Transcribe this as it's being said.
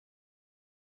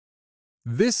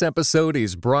This episode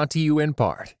is brought to you in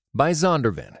part by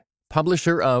Zondervan,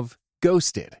 publisher of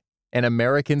Ghosted, an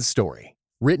American Story,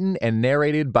 written and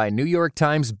narrated by New York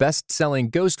Times best-selling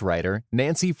ghostwriter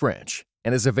Nancy French,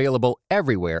 and is available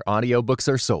everywhere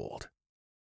audiobooks are sold.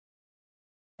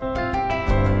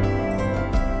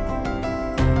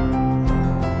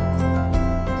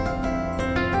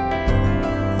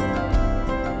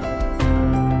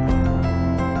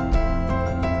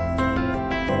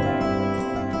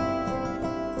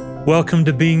 Welcome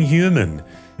to Being Human.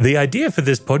 The idea for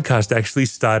this podcast actually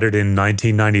started in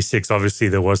 1996. Obviously,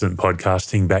 there wasn't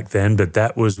podcasting back then, but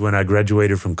that was when I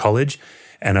graduated from college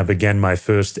and I began my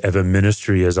first ever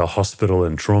ministry as a hospital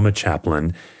and trauma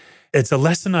chaplain. It's a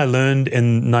lesson I learned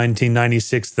in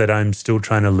 1996 that I'm still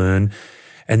trying to learn,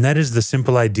 and that is the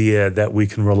simple idea that we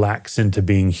can relax into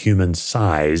being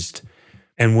human-sized.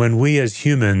 And when we as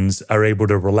humans are able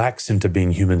to relax into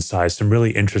being human-sized, some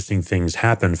really interesting things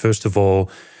happen. First of all,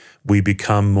 we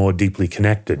become more deeply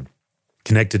connected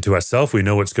to ourselves. We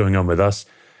know what's going on with us,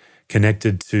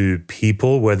 connected to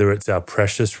people, whether it's our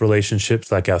precious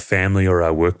relationships like our family or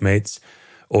our workmates,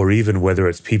 or even whether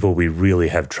it's people we really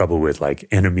have trouble with, like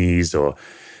enemies or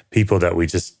people that we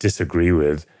just disagree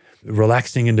with.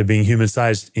 Relaxing into being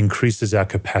human-sized increases our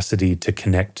capacity to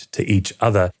connect to each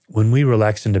other. When we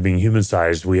relax into being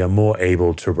human-sized, we are more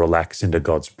able to relax into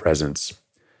God's presence.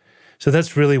 So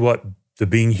that's really what the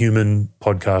Being Human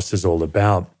podcast is all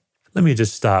about. Let me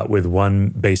just start with one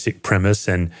basic premise,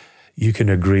 and you can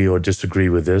agree or disagree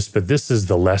with this, but this is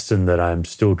the lesson that I'm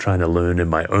still trying to learn in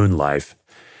my own life.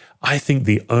 I think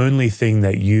the only thing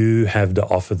that you have to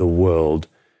offer the world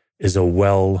is a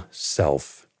well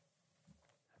self.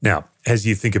 Now, as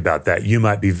you think about that, you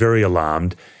might be very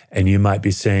alarmed and you might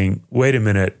be saying, wait a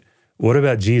minute, what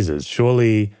about Jesus?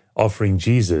 Surely offering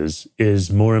Jesus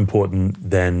is more important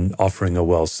than offering a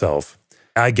well self.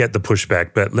 I get the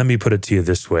pushback, but let me put it to you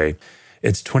this way.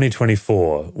 It's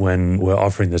 2024 when we're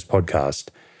offering this podcast.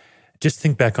 Just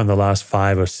think back on the last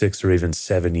 5 or 6 or even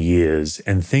 7 years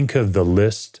and think of the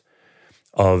list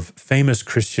of famous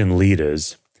Christian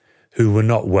leaders who were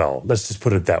not well. Let's just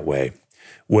put it that way.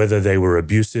 Whether they were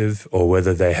abusive or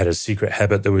whether they had a secret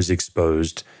habit that was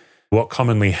exposed, what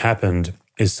commonly happened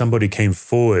is somebody came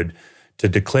forward to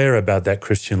declare about that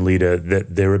Christian leader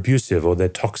that they're abusive or they're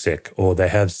toxic or they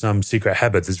have some secret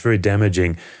habit that's very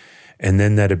damaging. And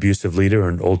then that abusive leader,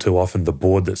 and all too often the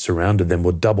board that surrounded them,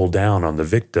 will double down on the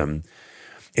victim.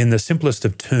 In the simplest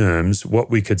of terms, what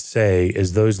we could say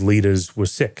is those leaders were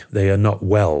sick. They are not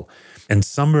well. And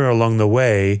somewhere along the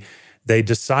way, they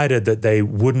decided that they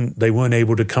weren't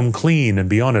able to come clean and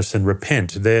be honest and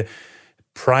repent. Their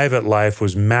private life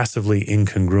was massively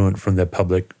incongruent from their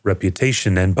public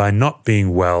reputation. And by not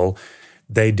being well,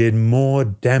 they did more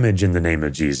damage in the name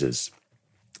of Jesus.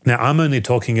 Now, I'm only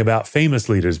talking about famous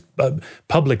leaders,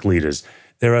 public leaders.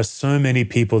 There are so many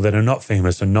people that are not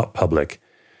famous and not public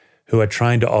who are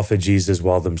trying to offer Jesus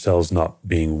while themselves not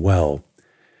being well.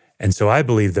 And so I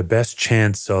believe the best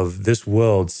chance of this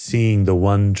world seeing the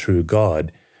one true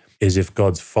God is if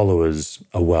God's followers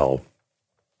are well.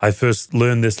 I first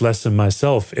learned this lesson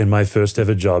myself in my first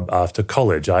ever job after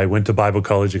college. I went to Bible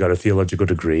college, I got a theological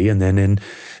degree, and then in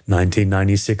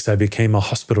 1996, I became a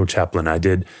hospital chaplain. I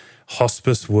did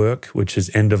hospice work, which is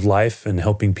end of life and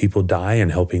helping people die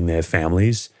and helping their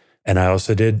families. And I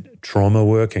also did trauma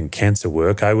work and cancer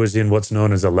work. I was in what's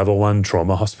known as a level 1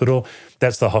 trauma hospital.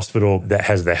 That's the hospital that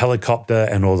has the helicopter,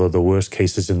 and all of the worst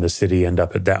cases in the city end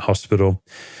up at that hospital.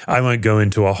 I won't go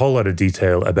into a whole lot of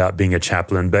detail about being a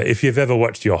chaplain, but if you've ever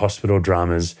watched your hospital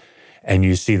dramas and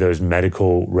you see those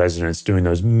medical residents doing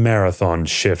those marathon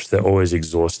shifts, they're always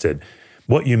exhausted.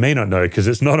 What you may not know, because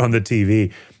it's not on the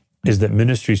TV, is that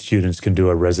ministry students can do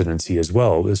a residency as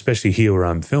well, especially here where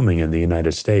I'm filming in the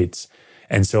United States.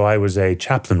 And so I was a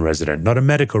chaplain resident, not a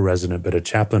medical resident, but a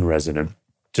chaplain resident.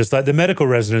 Just like the medical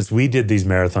residents, we did these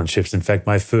marathon shifts. In fact,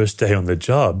 my first day on the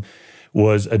job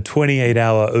was a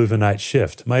 28-hour overnight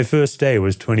shift. My first day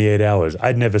was 28 hours.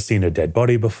 I'd never seen a dead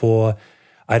body before.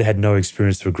 I'd had no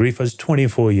experience for grief. I was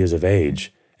 24 years of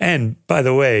age. And by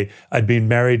the way, I'd been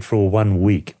married for 1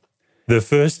 week. The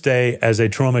first day as a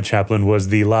trauma chaplain was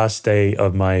the last day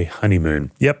of my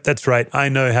honeymoon. Yep, that's right. I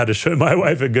know how to show my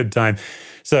wife a good time.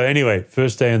 So anyway,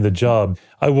 first day on the job,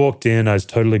 I walked in, I was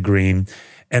totally green,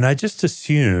 and I just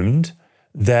assumed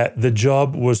that the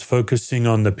job was focusing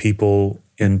on the people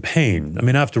in pain. I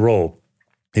mean, after all,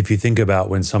 if you think about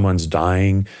when someone's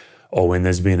dying or when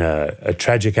there's been a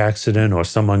tragic accident or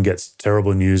someone gets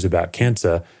terrible news about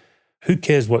cancer, who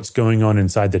cares what's going on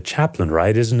inside the chaplain,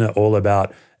 right? Isn't it all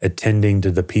about attending to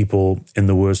the people in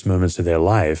the worst moments of their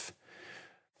life?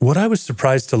 what I was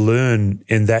surprised to learn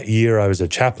in that year I was a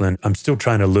chaplain, I'm still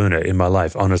trying to learn it in my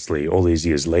life, honestly, all these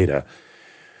years later.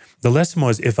 The lesson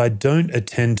was, if I don't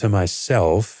attend to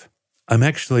myself, I'm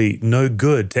actually no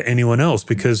good to anyone else,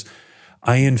 because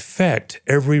I infect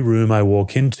every room I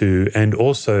walk into, and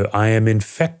also I am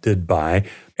infected by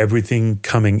everything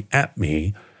coming at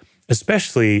me,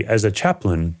 especially as a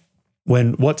chaplain,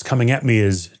 when what's coming at me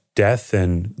is death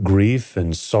and grief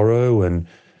and sorrow and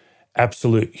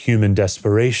absolute human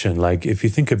desperation. Like, if you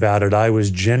think about it, I was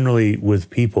generally with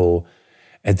people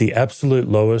at the absolute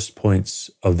lowest points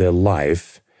of their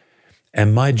life,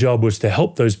 and my job was to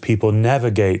help those people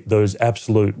navigate those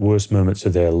absolute worst moments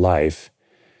of their life.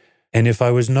 And if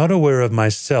I was not aware of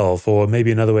myself, or maybe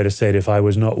another way to say it, if I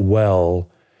was not well,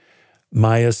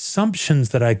 my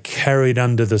assumptions that I carried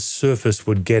under the surface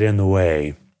would get in the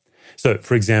way. So,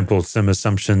 for example, some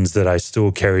assumptions that I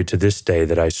still carry to this day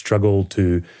that I struggle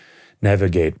to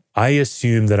navigate. I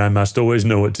assume that I must always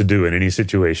know what to do in any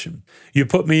situation. You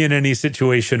put me in any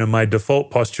situation and my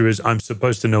default posture is I'm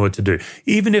supposed to know what to do,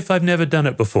 even if I've never done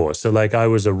it before. So like, I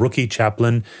was a rookie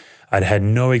chaplain. I'd had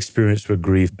no experience with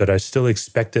grief, but I still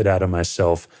expected out of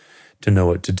myself to know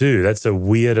what to do. That's a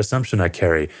weird assumption I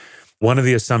carry. One of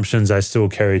the assumptions I still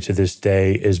carry to this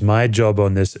day is my job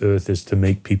on this earth is to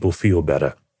make people feel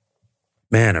better.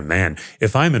 Man, oh man,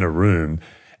 if I'm in a room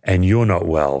and you're not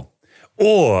well,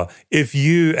 or if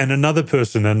you and another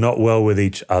person are not well with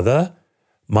each other,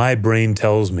 my brain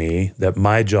tells me that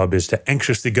my job is to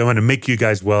anxiously go in and make you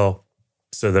guys well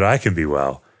so that I can be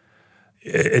well.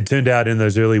 It turned out in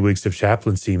those early weeks of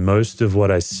chaplaincy, most of what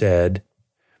I said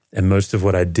and most of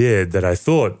what I did that I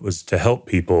thought was to help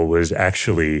people was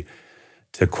actually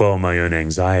to quell my own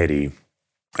anxiety.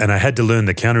 And I had to learn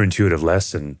the counterintuitive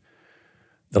lesson,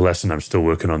 the lesson I'm still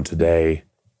working on today,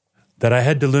 that I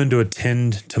had to learn to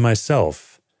attend to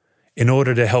myself. In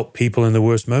order to help people in the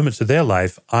worst moments of their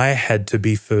life, I had to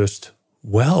be first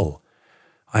well.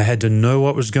 I had to know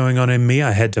what was going on in me.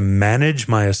 I had to manage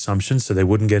my assumptions so they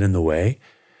wouldn't get in the way.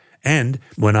 And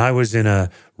when I was in a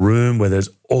room where there's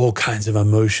all kinds of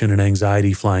emotion and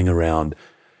anxiety flying around,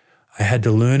 I had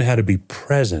to learn how to be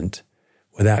present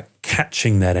without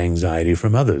catching that anxiety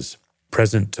from others.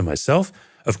 Present to myself,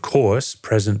 of course,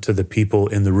 present to the people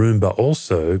in the room, but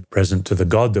also present to the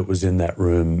God that was in that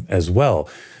room as well.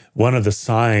 One of the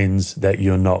signs that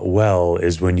you're not well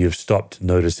is when you've stopped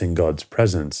noticing God's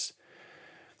presence.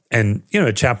 And,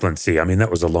 chaplaincy, I mean,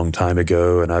 that was a long time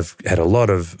ago, and I've had a lot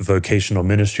of vocational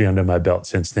ministry under my belt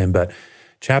since then, but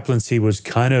chaplaincy was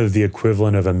kind of the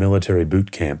equivalent of a military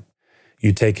boot camp.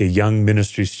 You take a young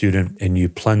ministry student and you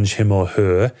plunge him or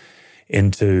her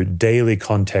into daily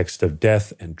context of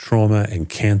death and trauma and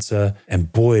cancer. And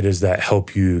boy, does that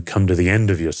help you come to the end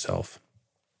of yourself.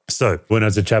 So when I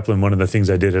was a chaplain, one of the things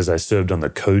I did is I served on the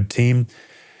code team.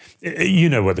 You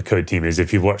know what the code team is.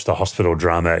 If you've watched a hospital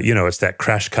drama, it's that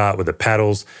crash cart with the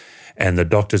paddles and the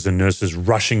doctors and nurses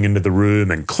rushing into the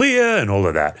room and clear and all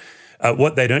of that.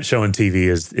 What they don't show on TV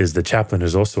is the chaplain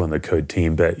is also on the code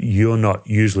team, but you're not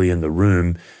usually in the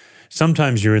room.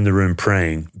 Sometimes you're in the room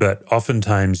praying, but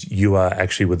oftentimes you are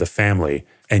actually with the family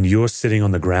and you're sitting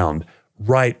on the ground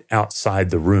right outside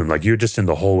the room. Like, you're just in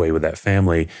the hallway with that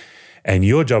family. And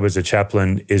your job as a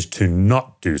chaplain is to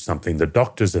not do something. The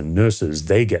doctors and nurses,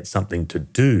 they get something to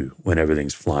do when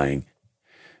everything's flying.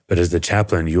 But as the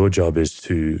chaplain, your job is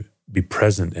to be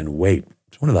present and wait.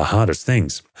 It's one of the hardest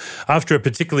things. After a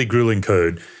particularly grueling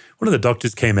code, one of the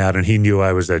doctors came out and he knew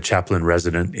I was a chaplain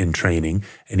resident in training,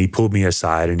 and he pulled me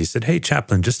aside and he said, "Hey,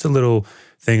 chaplain, just a little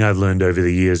thing I've learned over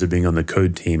the years of being on the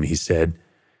code team." He said,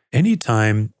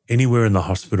 anytime, anywhere in the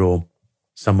hospital,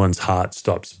 someone's heart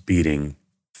stops beating,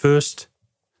 first,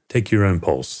 take your own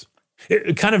pulse.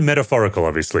 Kind of metaphorical,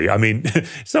 obviously. I mean,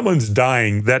 someone's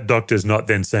dying, that doctor's not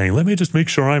then saying, "Let me just make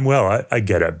sure I'm well." I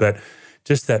get it. But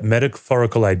just that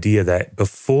metaphorical idea that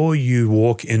before you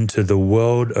walk into the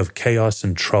world of chaos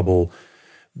and trouble,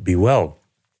 be well.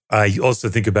 I also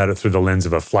think about it through the lens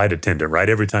of a flight attendant, right?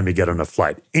 Every time you get on a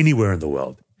flight, anywhere in the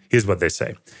world, here's what they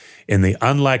say. In the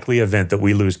unlikely event that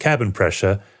we lose cabin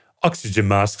pressure, oxygen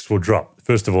masks will drop.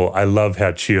 First of all, I love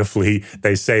how cheerfully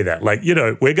they say that. Like,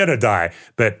 we're going to die,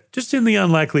 but just in the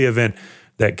unlikely event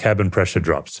that cabin pressure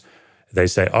drops, they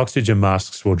say oxygen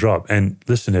masks will drop. And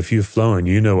listen, if you've flown,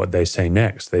 you know what they say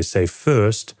next. They say,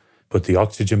 first, put the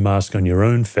oxygen mask on your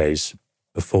own face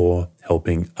before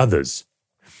helping others.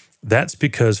 That's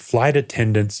because flight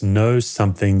attendants know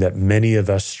something that many of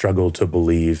us struggle to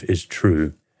believe is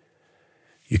true.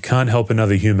 You can't help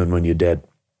another human when you're dead.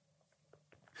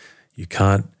 You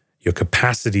can't. Your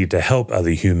capacity to help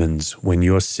other humans when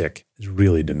you're sick is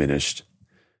really diminished.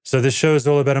 So this show is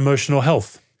all about emotional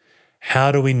health.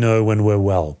 How do we know when we're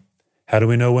well? How do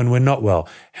we know when we're not well?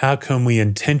 How can we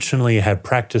intentionally have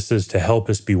practices to help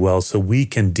us be well so we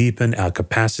can deepen our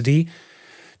capacity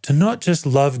to not just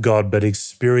love God, but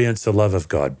experience the love of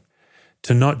God?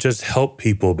 To not just help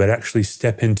people, but actually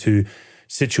step into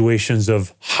situations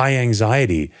of high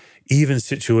anxiety, even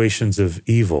situations of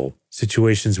evil,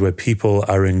 situations where people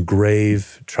are in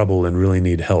grave trouble and really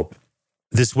need help.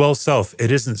 This well self,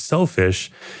 it isn't selfish.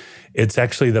 It's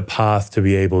actually the path to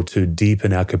be able to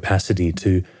deepen our capacity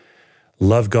to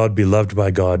love God, be loved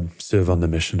by God, serve on the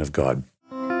mission of God.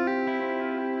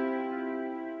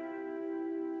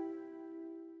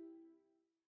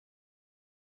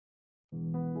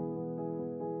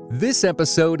 This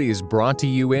episode is brought to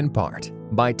you in part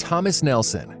by Thomas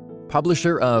Nelson,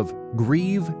 publisher of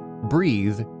Grieve,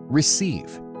 Breathe,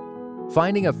 Receive.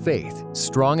 Finding a Faith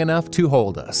Strong Enough to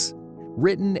Hold Us.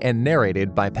 Written and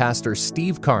narrated by Pastor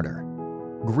Steve Carter.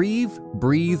 Grieve,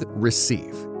 Breathe,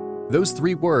 Receive. Those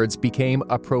 3 words became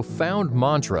a profound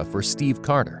mantra for Steve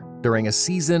Carter during a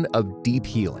season of deep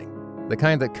healing, the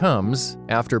kind that comes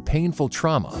after painful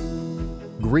trauma.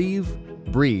 Grieve,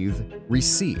 Breathe,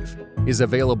 Receive is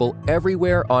available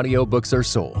everywhere audiobooks are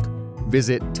sold.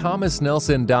 Visit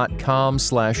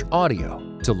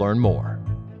thomasnelson.com/audio to learn more.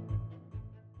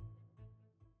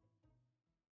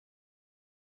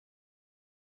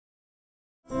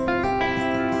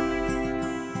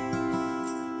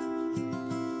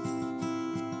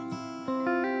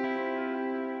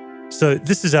 So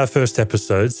this is our first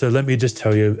episode, so let me just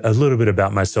tell you a little bit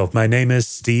about myself. My name is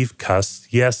Steve Cuss.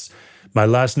 Yes, my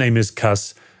last name is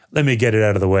Cuss. Let me get it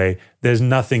out of the way. There's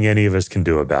nothing any of us can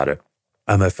do about it.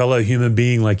 I'm a fellow human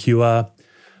being like you are.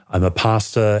 I'm a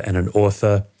pastor and an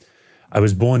author. I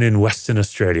was born in Western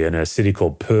Australia in a city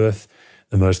called Perth,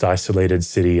 the most isolated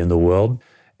city in the world,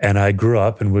 and I grew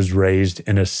up and was raised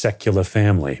in a secular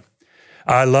family.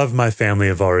 I love my family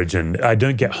of origin. I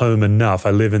don't get home enough.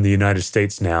 I live in the United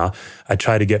States now. I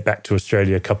try to get back to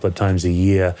Australia a couple of times a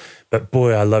year. But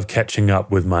boy, I love catching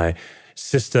up with my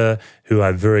sister, who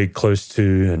I'm very close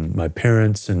to, and my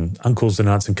parents and uncles and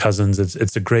aunts and cousins.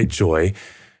 It's a great joy.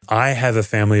 I have a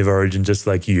family of origin just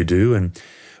like you do, and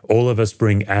all of us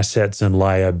bring assets and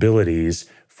liabilities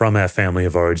from our family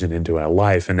of origin into our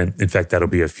life. And in fact, that'll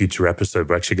be a future episode.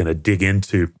 We're actually going to dig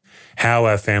into how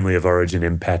our family of origin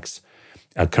impacts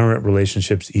our current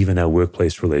relationships, even our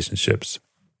workplace relationships.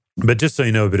 But just so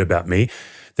you know a bit about me,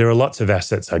 there are lots of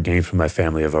assets I gained from my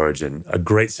family of origin. A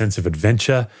great sense of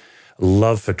adventure,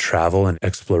 love for travel and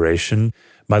exploration.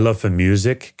 My love for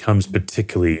music comes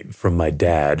particularly from my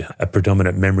dad. A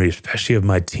predominant memory, especially of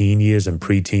my teen years and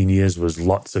preteen years, was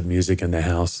lots of music in the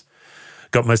house.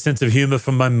 Got my sense of humor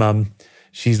from my mum.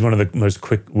 She's one of the most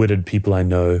quick-witted people I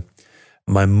know.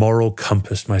 My moral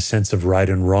compass, my sense of right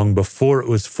and wrong, before it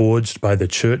was forged by the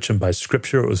church and by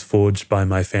scripture, it was forged by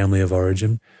my family of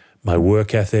origin. My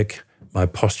work ethic, my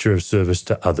posture of service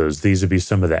to others. These would be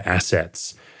some of the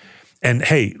assets. And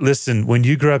hey, listen, when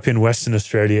you grew up in Western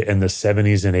Australia in the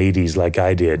 70s and 80s like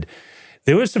I did,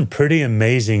 there were some pretty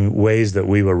amazing ways that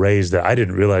we were raised that I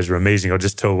didn't realize were amazing. I'll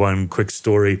just tell one quick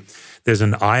story. There's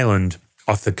an island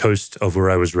off the coast of where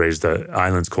I was raised. The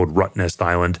island's called Rottnest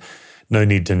Island. No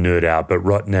need to nerd out, but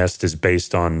Rottnest is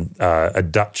based on a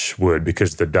Dutch word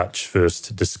because the Dutch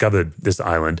first discovered this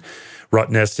island.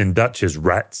 Rottnest in Dutch is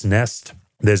rat's nest.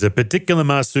 There's a particular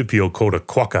marsupial called a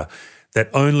quokka that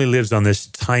only lives on this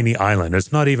tiny island.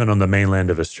 It's not even on the mainland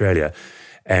of Australia.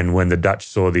 And when the Dutch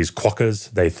saw these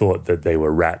quokkas, they thought that they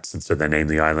were rats, and so they named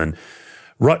the island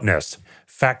Rottnest.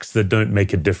 Facts that don't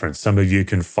make a difference. Some of you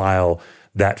can file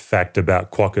that fact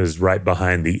about quokkas right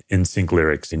behind the NSYNC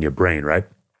lyrics in your brain, right?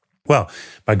 Well,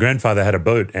 my grandfather had a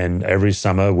boat, and every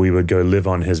summer we would go live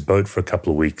on his boat for a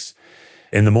couple of weeks.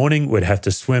 In the morning, we'd have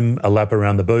to swim a lap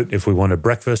around the boat. If we wanted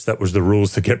breakfast, that was the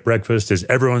rules to get breakfast, is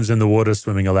everyone's in the water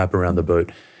swimming a lap around the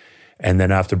boat. And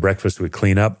then after breakfast, we'd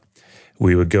clean up.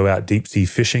 We would go out deep sea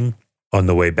fishing. On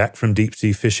the way back from deep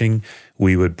sea fishing,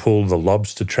 we would pull the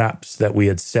lobster traps that we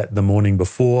had set the morning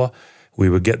before. We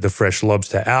would get the fresh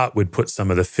lobster out. We'd put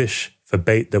some of the fish for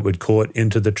bait that we'd caught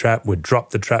into the trap. We'd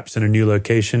drop the traps in a new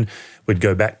location. We'd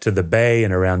go back to the bay,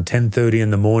 and around 10:30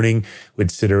 in the morning,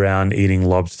 we'd sit around eating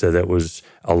lobster that was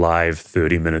alive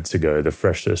 30 minutes ago, the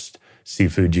freshest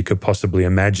seafood you could possibly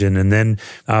imagine. And then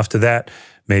after that,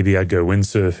 maybe I'd go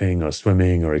windsurfing or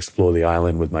swimming or explore the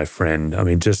island with my friend. I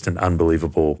mean, just an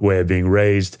unbelievable way of being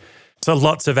raised. So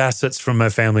lots of assets from my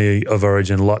family of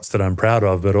origin, lots that I'm proud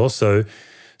of, but also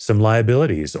some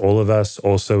liabilities. All of us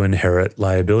also inherit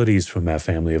liabilities from our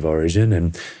family of origin.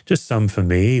 And just some for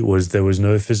me was there was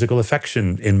no physical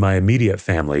affection in my immediate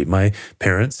family. My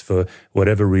parents, for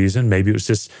whatever reason, maybe it was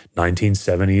just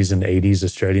 1970s and 80s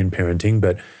Australian parenting,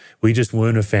 but we just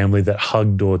weren't a family that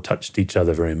hugged or touched each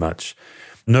other very much.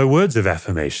 No words of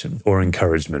affirmation or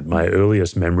encouragement. My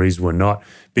earliest memories were not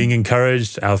being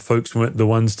encouraged. Our folks weren't the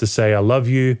ones to say, I love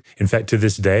you. In fact, to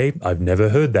this day, I've never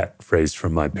heard that phrase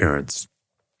from my parents.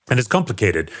 And it's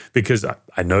complicated because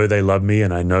I know they love me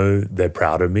and I know they're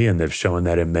proud of me and they've shown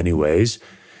that in many ways.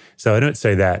 So I don't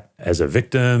say that as a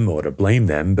victim or to blame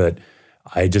them, but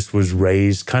I just was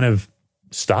raised kind of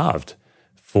starved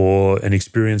for an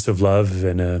experience of love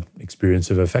and an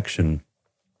experience of affection.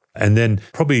 And then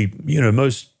probably,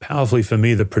 most powerfully for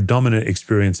me, the predominant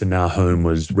experience in our home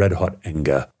was red hot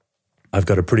anger. I've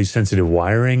got a pretty sensitive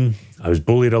wiring. I was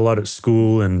bullied a lot at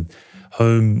school, and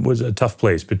home was a tough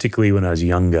place, particularly when I was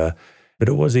younger. But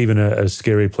it was even a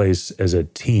scary place as a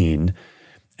teen.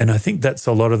 And I think that's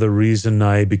a lot of the reason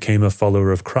I became a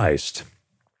follower of Christ.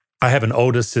 I have an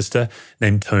older sister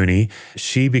named Tony.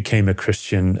 She became a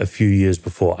Christian a few years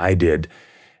before I did.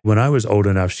 When I was old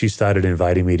enough, she started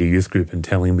inviting me to youth group and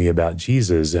telling me about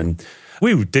Jesus. And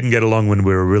we didn't get along when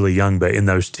we were really young, but in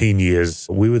those teen years,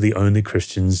 we were the only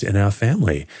Christians in our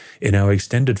family, in our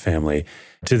extended family.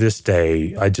 To this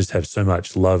day, I just have so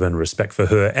much love and respect for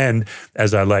her. And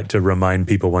as I like to remind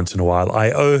people once in a while,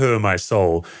 I owe her my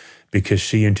soul because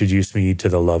she introduced me to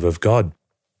the love of God.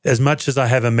 As much as I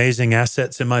have amazing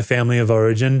assets in my family of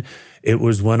origin, it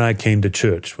was when I came to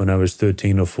church when I was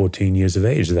 13 or 14 years of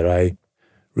age that I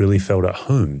really felt at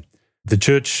home. The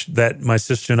church that my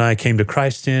sister and I came to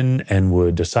Christ in and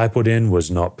were discipled in was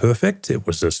not perfect. It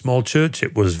was a small church.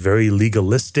 It was very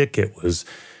legalistic. It was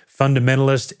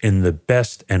fundamentalist in the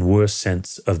best and worst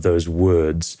sense of those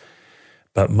words.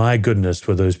 But my goodness,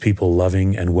 were those people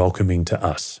loving and welcoming to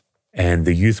us. And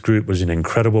the youth group was an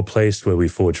incredible place where we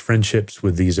forged friendships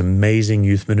with these amazing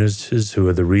youth ministers who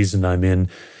are the reason I'm in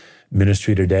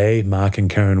ministry today, Mark and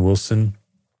Karen Wilson,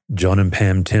 John and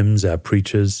Pam Timms, our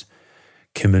preachers,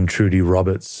 Kim and Trudy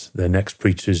Roberts, the next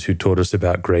preachers who taught us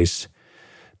about grace,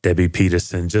 Debbie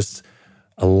Peterson, just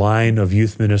a line of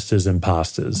youth ministers and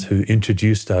pastors who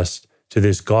introduced us to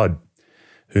this God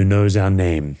who knows our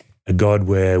name, a God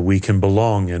where we can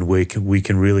belong and we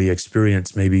can really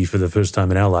experience, maybe for the first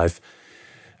time in our life,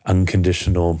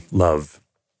 unconditional love.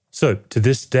 So to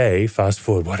this day, fast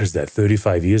forward,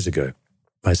 35 years ago,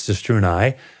 my sister and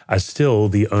I are still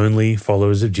the only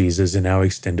followers of Jesus in our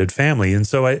extended family. And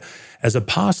so as a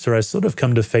pastor, I sort of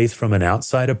come to faith from an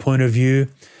outsider point of view.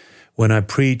 When I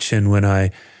preach and when I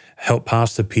help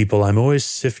pastor people, I'm always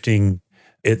sifting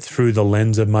it through the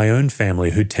lens of my own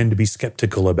family who tend to be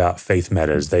skeptical about faith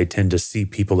matters. They tend to see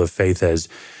people of faith as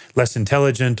less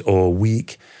intelligent or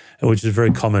weak, which is a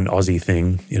very common Aussie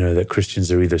thing, that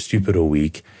Christians are either stupid or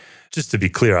weak. Just to be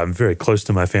clear, I'm very close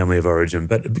to my family of origin,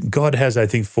 but God has, I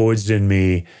think, forged in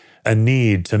me a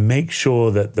need to make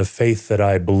sure that the faith that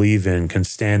I believe in can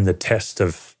stand the test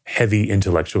of heavy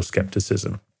intellectual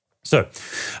skepticism. So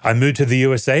I moved to the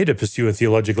USA to pursue a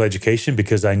theological education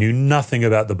because I knew nothing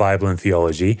about the Bible and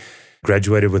theology,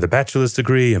 graduated with a bachelor's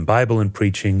degree in Bible and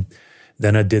preaching.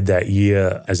 Then I did that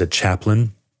year as a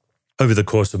chaplain. Over the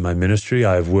course of my ministry,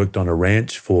 I've worked on a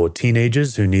ranch for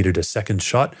teenagers who needed a second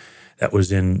shot. That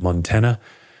was in Montana.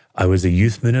 I was a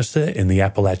youth minister in the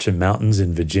Appalachian Mountains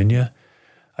in Virginia.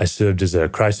 I served as a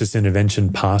crisis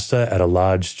intervention pastor at a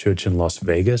large church in Las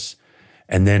Vegas.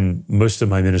 And then most of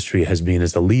my ministry has been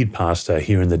as a lead pastor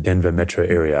here in the Denver metro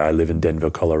area. I live in Denver,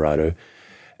 Colorado,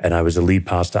 and I was a lead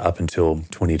pastor up until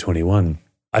 2021.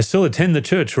 I still attend the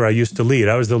church where I used to lead.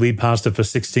 I was the lead pastor for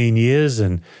 16 years,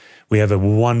 and we have a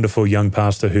wonderful young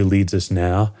pastor who leads us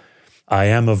now. I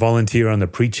am a volunteer on the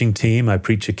preaching team. I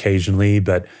preach occasionally,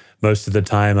 but most of the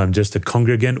time I'm just a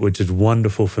congregant, which is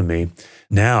wonderful for me.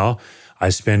 Now I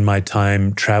spend my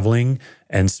time traveling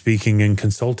and speaking and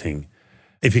consulting.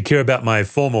 If you care about my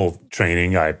formal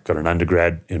training, I got an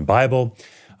undergrad in Bible.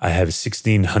 I have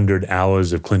 1,600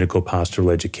 hours of clinical pastoral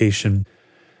education.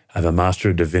 I have a Master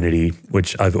of Divinity,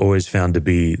 which I've always found to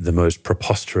be the most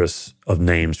preposterous of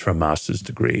names for a master's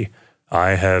degree.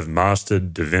 I have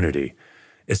mastered divinity.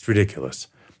 It's ridiculous.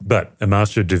 But a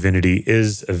Master of Divinity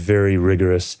is a very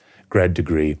rigorous grad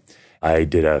degree. I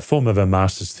did a form of a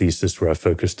master's thesis where I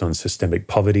focused on systemic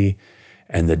poverty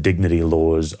and the dignity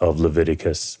laws of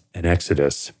Leviticus and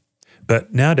Exodus.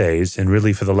 But nowadays, and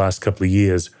really for the last couple of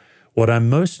years, what I'm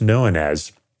most known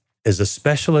as is a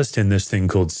specialist in this thing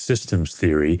called systems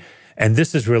theory And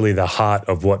this is really the heart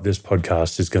of what this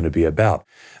podcast is going to be about.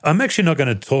 I'm actually not going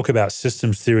to talk about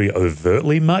systems theory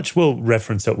overtly much. We'll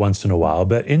reference it once in a while,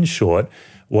 but in short,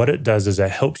 what it does is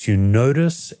it helps you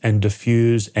notice and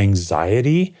diffuse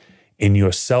anxiety in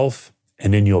yourself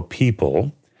and in your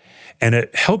people. And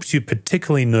it helps you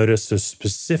particularly notice a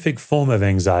specific form of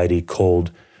anxiety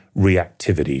called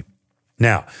reactivity.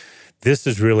 Now, this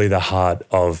is really the heart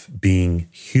of being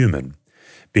human,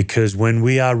 because when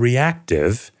we are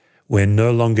reactive, we're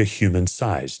no longer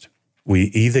human-sized.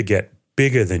 We either get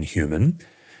bigger than human.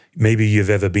 Maybe you've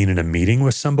ever been in a meeting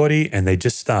with somebody and they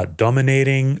just start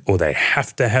dominating, or they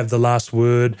have to have the last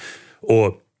word,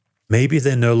 or maybe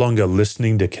they're no longer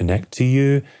listening to connect to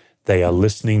you. They are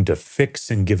listening to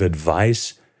fix and give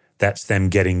advice. That's them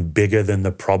getting bigger than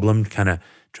the problem, kind of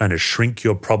trying to shrink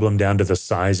your problem down to the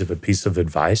size of a piece of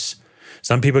advice.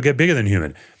 Some people get bigger than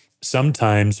human.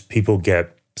 Sometimes people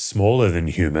get smaller than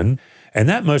human. And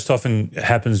that most often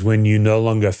happens when you no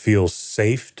longer feel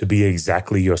safe to be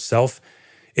exactly yourself.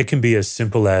 It can be as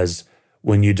simple as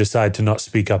when you decide to not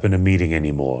speak up in a meeting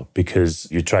anymore because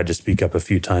you tried to speak up a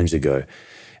few times ago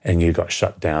and you got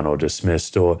shut down or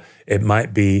dismissed. Or it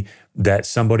might be that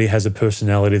somebody has a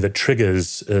personality that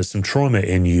triggers some trauma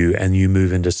in you and you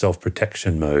move into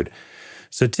self-protection mode.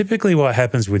 So typically what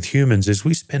happens with humans is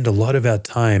we spend a lot of our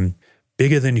time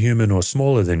bigger than human or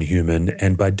smaller than human,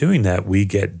 and by doing that, we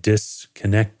get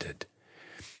disconnected.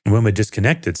 And when we're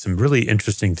disconnected, some really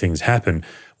interesting things happen.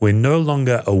 We're no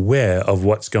longer aware of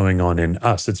what's going on in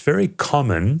us. It's very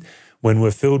common when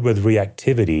we're filled with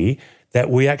reactivity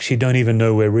that we actually don't even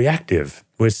know we're reactive.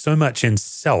 We're so much in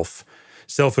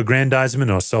self-aggrandizement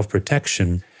or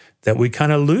self-protection that we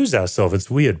kind of lose ourselves.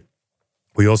 It's weird.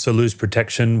 We also lose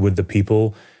protection with the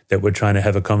people that we're trying to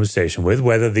have a conversation with,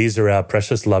 whether these are our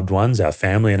precious loved ones, our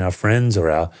family and our friends, or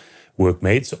our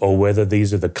workmates, or whether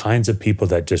these are the kinds of people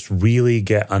that just really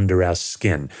get under our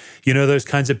skin. You know, those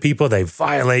kinds of people, they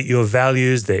violate your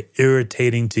values, they're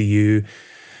irritating to you.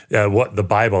 What the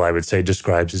Bible, I would say,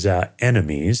 describes as our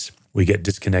enemies. We get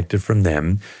disconnected from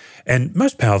them. And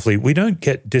most powerfully, we don't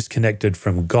get disconnected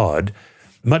from God.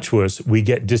 Much worse, we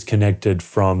get disconnected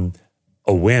from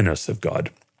awareness of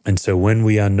God. And so when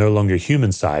we are no longer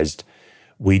human-sized,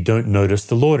 we don't notice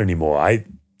the Lord anymore. I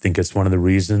think it's one of the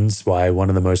reasons why one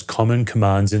of the most common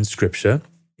commands in Scripture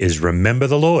is remember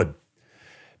the Lord,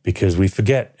 because we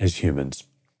forget as humans.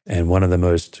 And one of the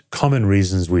most common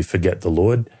reasons we forget the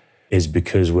Lord is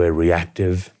because we're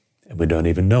reactive and we don't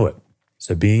even know it.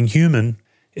 So being human,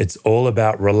 it's all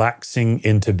about relaxing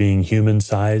into being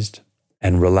human-sized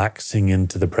and relaxing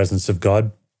into the presence of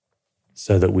God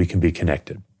so that we can be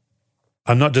connected.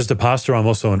 I'm not just a pastor, I'm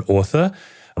also an author.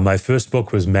 My first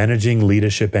book was Managing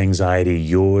Leadership Anxiety,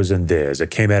 Yours and Theirs. It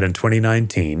came out in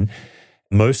 2019.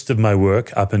 Most of my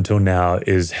work up until now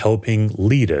is helping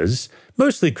leaders,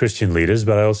 mostly Christian leaders,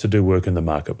 but I also do work in the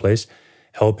marketplace,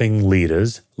 helping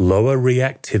leaders lower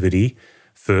reactivity,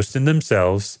 first in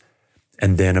themselves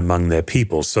and then among their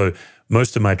people. So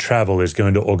most of my travel is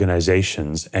going to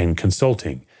organizations and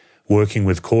consulting, working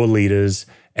with core leaders,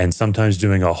 and sometimes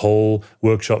doing a whole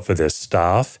workshop for their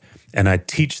staff, and I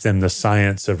teach them the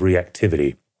science of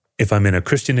reactivity. If I'm in a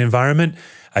Christian environment,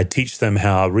 I teach them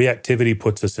how reactivity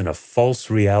puts us in a false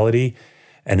reality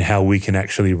and how we can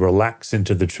actually relax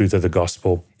into the truth of the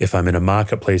gospel. If I'm in a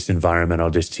marketplace environment, I'll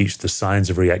just teach the signs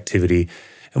of reactivity.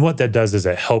 And what that does is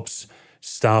it helps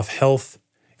staff health,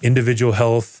 individual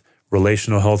health,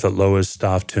 relational health. It lowers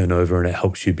staff turnover, and it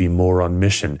helps you be more on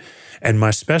mission. And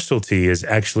my specialty is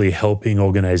actually helping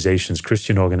organizations,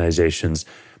 Christian organizations,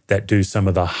 that do some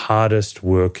of the hardest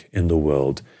work in the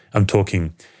world. I'm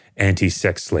talking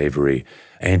anti-sex slavery,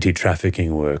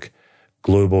 anti-trafficking work,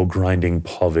 global grinding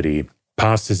poverty,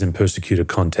 pastors in persecuted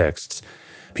contexts,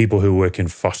 people who work in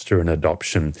foster and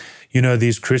adoption. You know,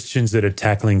 these Christians that are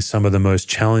tackling some of the most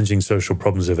challenging social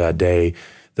problems of our day,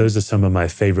 those are some of my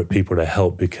favorite people to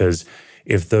help, because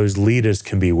if those leaders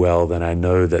can be well, then I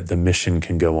know that the mission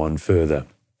can go on further.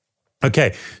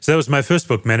 Okay, so that was my first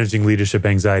book, Managing Leadership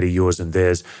Anxiety, Yours and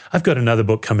Theirs. I've got another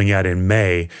book coming out in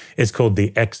May. It's called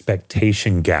The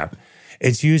Expectation Gap.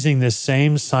 It's using the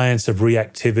same science of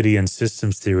reactivity and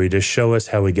systems theory to show us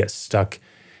how we get stuck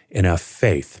in our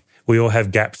faith. We all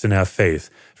have gaps in our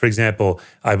faith. For example,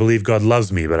 I believe God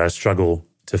loves me, but I struggle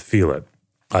to feel it.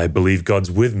 I believe God's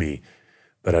with me,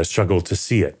 but I struggle to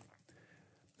see it.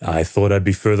 I thought I'd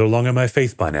be further along in my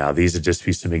faith by now. These would just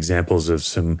be some examples of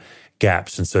some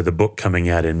gaps. And so the book coming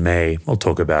out in May, I'll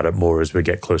talk about it more as we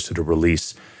get closer to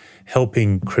release,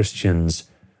 helping Christians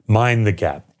mind the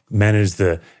gap, manage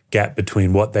the gap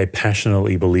between what they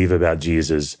passionately believe about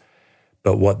Jesus,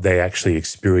 but what they actually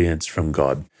experience from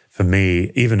God. for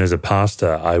me, even as a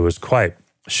pastor, I was quite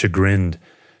chagrined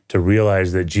to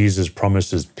realize that Jesus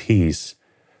promises peace,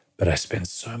 but I spent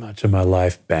so much of my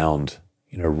life bound,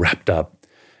 wrapped up,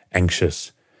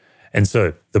 anxious. And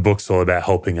so the book's all about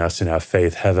helping us in our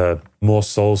faith have a more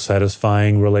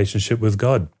soul-satisfying relationship with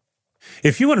God.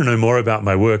 If you want to know more about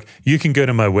my work, you can go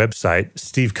to my website,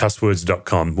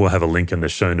 stevecusswords.com. We'll have a link in the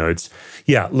show notes.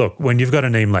 Yeah, look, when you've got a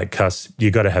name like Cuss,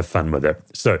 you got to have fun with it.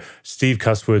 So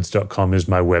stevecusswords.com is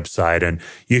my website, and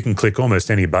you can click almost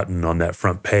any button on that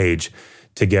front page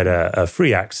to get a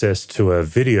free access to a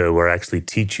video where I actually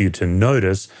teach you to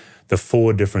notice the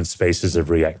 4 different spaces of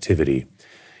reactivity.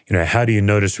 How do you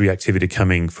notice reactivity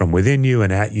coming from within you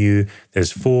and at you?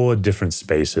 There's 4 different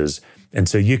spaces. And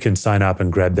so you can sign up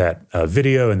and grab that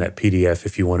video and that PDF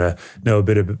if you want to know a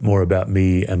bit more about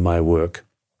me and my work.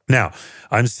 Now,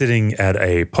 I'm sitting at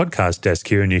a podcast desk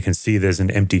here, and you can see there's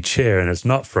an empty chair, and it's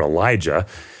not for Elijah,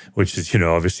 which is,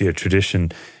 obviously a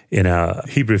tradition in our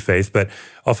Hebrew faith, but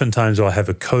oftentimes I'll have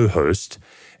a co-host,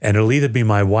 and it'll either be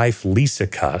my wife, Lisa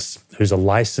Cuss, who's a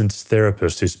licensed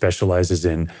therapist who specializes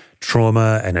in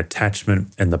trauma and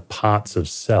attachment and the parts of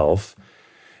self.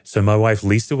 So my wife,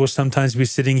 Lisa, will sometimes be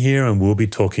sitting here, and we'll be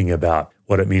talking about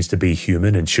what it means to be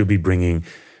human, and she'll be bringing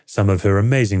some of her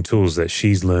amazing tools that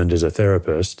she's learned as a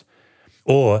therapist.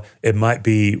 Or it might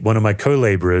be one of my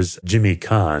co-laborers, Jimmy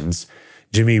Carnes.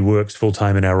 Jimmy works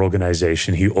full-time in our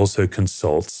organization. He also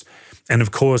consults. And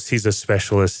of course, he's a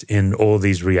specialist in all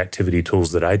these reactivity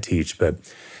tools that I teach. But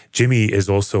Jimmy is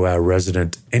also our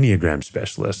resident Enneagram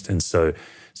specialist. And so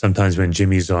sometimes when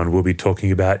Jimmy's on, we'll be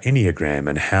talking about Enneagram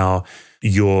and how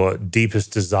your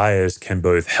deepest desires can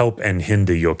both help and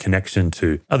hinder your connection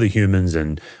to other humans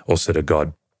and also to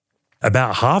God.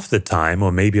 About half the time,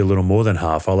 or maybe a little more than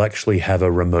half, I'll actually have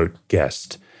a remote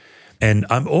guest. And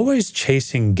I'm always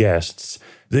chasing guests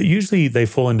that usually they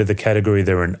fall into the category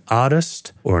they're an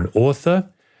artist or an author,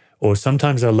 or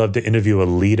sometimes I love to interview a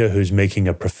leader who's making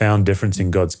a profound difference in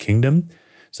God's kingdom.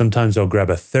 Sometimes I'll grab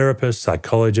a therapist,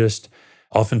 psychologist.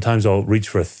 Oftentimes I'll reach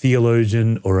for a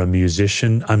theologian or a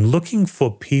musician. I'm looking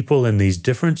for people in these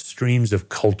different streams of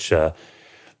culture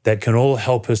that can all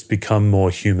help us become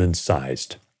more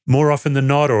human-sized. More often than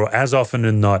not, or as often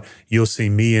than not, you'll see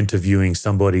me interviewing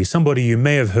somebody you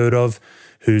may have heard of,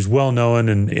 who's well-known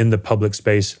and in the public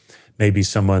space, maybe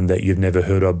someone that you've never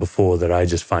heard of before that I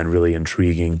just find really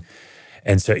intriguing.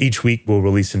 And so each week we'll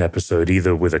release an episode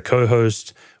either with a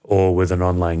co-host or with an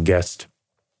online guest.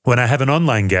 When I have an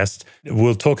online guest,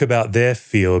 we'll talk about their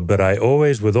field, but I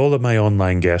always, with all of my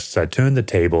online guests, I turn the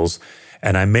tables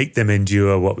and I make them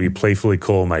endure what we playfully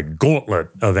call my gauntlet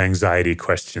of anxiety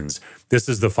questions. This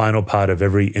is the final part of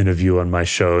every interview on my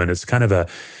show, and it's kind of a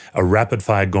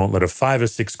rapid-fire gauntlet of 5 or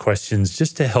 6 questions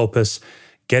just to help us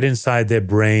get inside their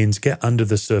brains, get under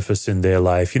the surface in their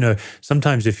life.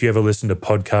 Sometimes if you ever listen to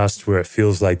podcasts where it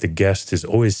feels like the guest is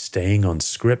always staying on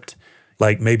script,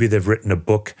 like maybe they've written a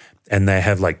book and they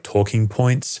have like talking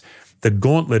points, the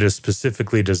gauntlet is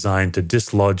specifically designed to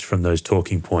dislodge from those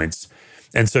talking points.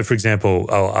 And so, for example,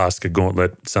 I'll ask a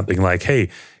gauntlet something like, hey,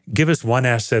 give us 1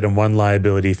 asset and 1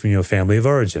 liability from your family of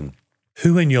origin.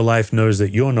 Who in your life knows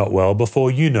that you're not well before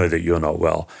you know that you're not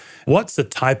well? What's the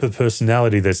type of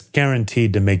personality that's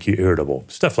guaranteed to make you irritable?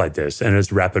 Stuff like this. And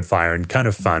it's rapid fire and kind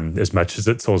of fun as much as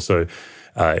it's also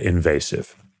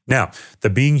invasive. Now, the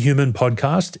Being Human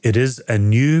podcast, it is a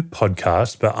new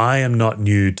podcast, but I am not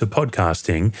new to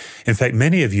podcasting. In fact,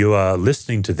 many of you are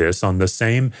listening to this on the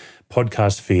same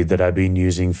podcast feed that I've been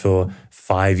using for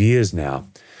 5 years now.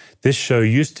 This show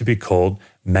used to be called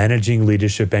Managing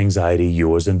Leadership Anxiety,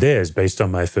 Yours and Theirs, based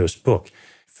on my first book.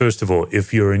 First of all,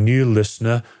 if you're a new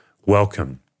listener,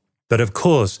 welcome. But of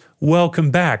course,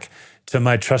 welcome back to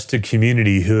my trusted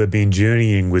community who have been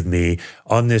journeying with me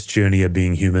on this journey of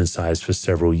being human-sized for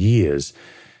several years.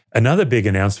 Another big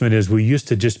announcement is we used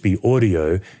to just be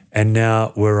audio, and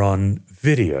now we're on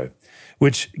video,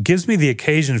 which gives me the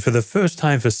occasion for the first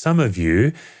time for some of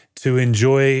you to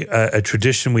enjoy a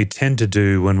tradition we tend to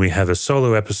do when we have a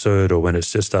solo episode or when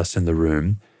it's just us in the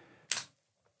room,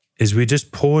 is we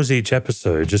just pause each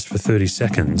episode just for 30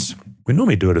 seconds. We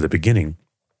normally do it at the beginning,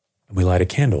 and we light a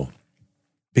candle.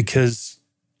 Because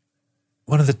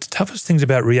one of the toughest things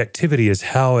about reactivity is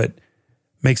how it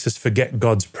makes us forget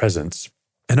God's presence.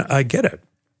 And I get it.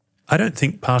 I don't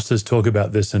think pastors talk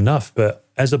about this enough, but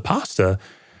as a pastor,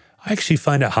 I actually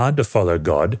find it hard to follow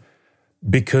God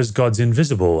because God's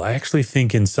invisible. I actually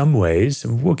think in some ways,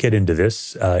 and we'll get into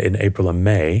this in April and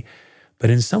May, but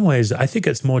in some ways, I think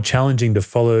it's more challenging to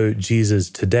follow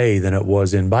Jesus today than it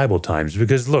was in Bible times.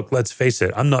 Because look, let's face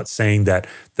it, I'm not saying that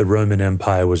the Roman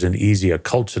Empire was an easier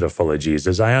culture to follow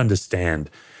Jesus. I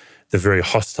understand the very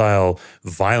hostile,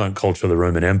 violent culture of the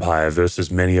Roman Empire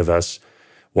versus many of us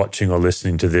watching or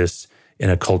listening to this in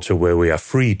a culture where we are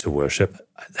free to worship.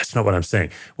 That's not what I'm saying.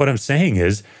 What I'm saying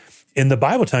is, in the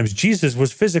Bible times, Jesus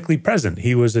was physically present.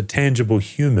 He was a tangible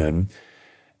human.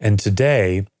 And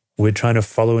today, we're trying to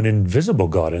follow an invisible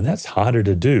God, and that's harder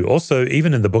to do. Also,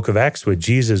 even in the book of Acts, where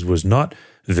Jesus was not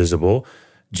visible,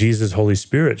 Jesus' Holy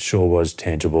Spirit sure was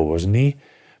tangible, wasn't he?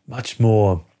 Much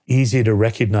more easier to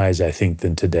recognize, I think,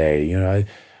 than today. You know,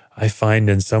 I find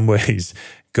in some ways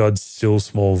God's still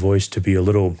small voice to be a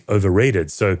little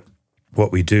overrated. So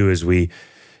what we do is we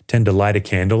tend to light a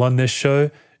candle on this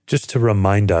show just to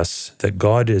remind us that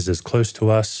God is as close to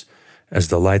us as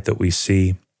the light that we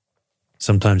see.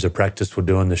 Sometimes a practice we'll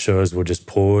do on the show is we'll just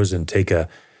pause and take a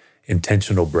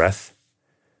intentional breath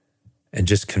and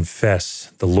just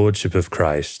confess the Lordship of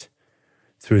Christ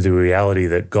through the reality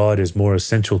that God is more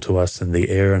essential to us than the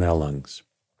air in our lungs.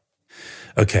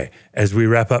 Okay, as we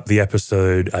wrap up the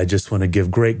episode, I just want to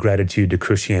give great gratitude to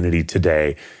Christianity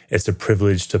Today. It's a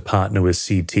privilege to partner with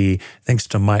CT. Thanks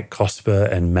to Mike Cosper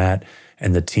and Matt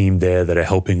and the team there that are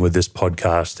helping with this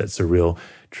podcast. It's a real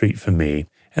treat for me.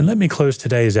 And let me close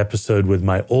today's episode with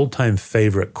my all-time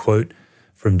favorite quote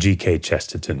from G.K.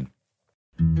 Chesterton.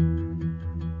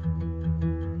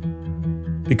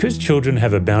 Because children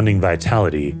have abounding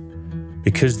vitality,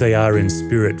 because they are in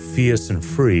spirit fierce and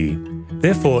free,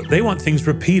 therefore they want things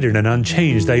repeated and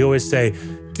unchanged. They always say,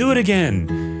 "Do it again."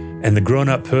 And the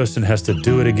grown-up person has to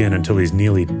do it again until he's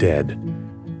nearly dead.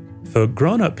 For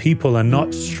grown-up people are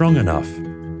not strong enough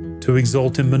to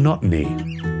exult in monotony.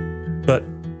 But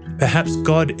perhaps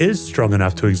God is strong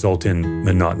enough to exult in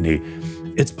monotony.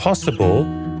 It's possible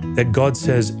that God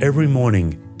says every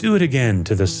morning, "Do it again"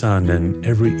 to the sun, and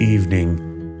every evening,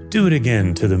 "Do it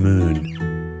again" to the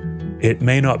moon. It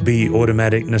may not be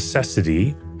automatic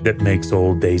necessity that makes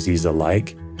all daisies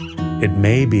alike. It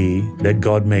may be that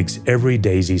God makes every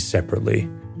daisy separately,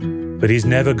 but he's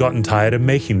never gotten tired of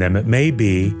making them. It may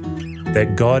be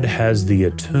that God has the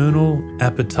eternal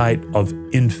appetite of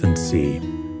infancy,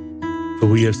 for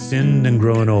we have sinned and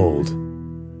grown old,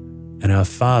 and our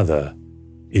Father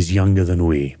is younger than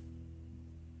we.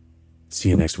 See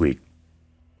you next week.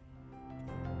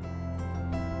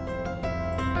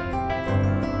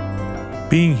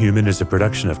 Being Human is a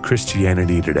production of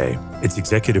Christianity Today. It's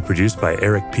executive produced by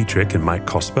Eric Petrick and Mike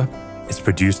Cosper. It's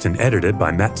produced and edited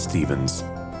by Matt Stevens.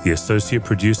 The associate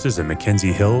producers are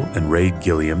Mackenzie Hill and Ray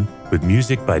Gilliam, with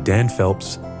music by Dan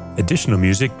Phelps, additional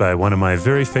music by one of my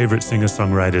very favorite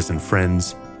singer-songwriters and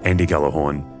friends, Andy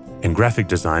Gullahorn, and graphic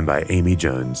design by Amy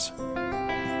Jones.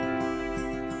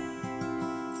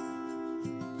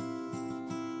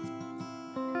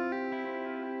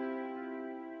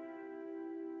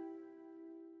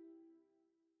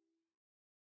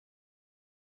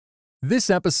 This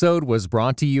episode was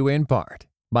brought to you in part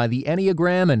by the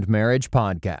Enneagram and Marriage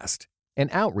Podcast, an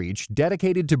outreach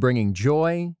dedicated to bringing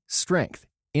joy, strength,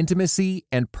 intimacy,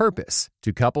 and purpose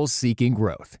to couples seeking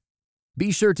growth.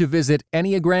 Be sure to visit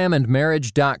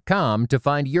enneagramandmarriage.com to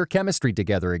find your chemistry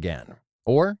together again,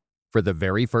 or for the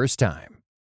very first time.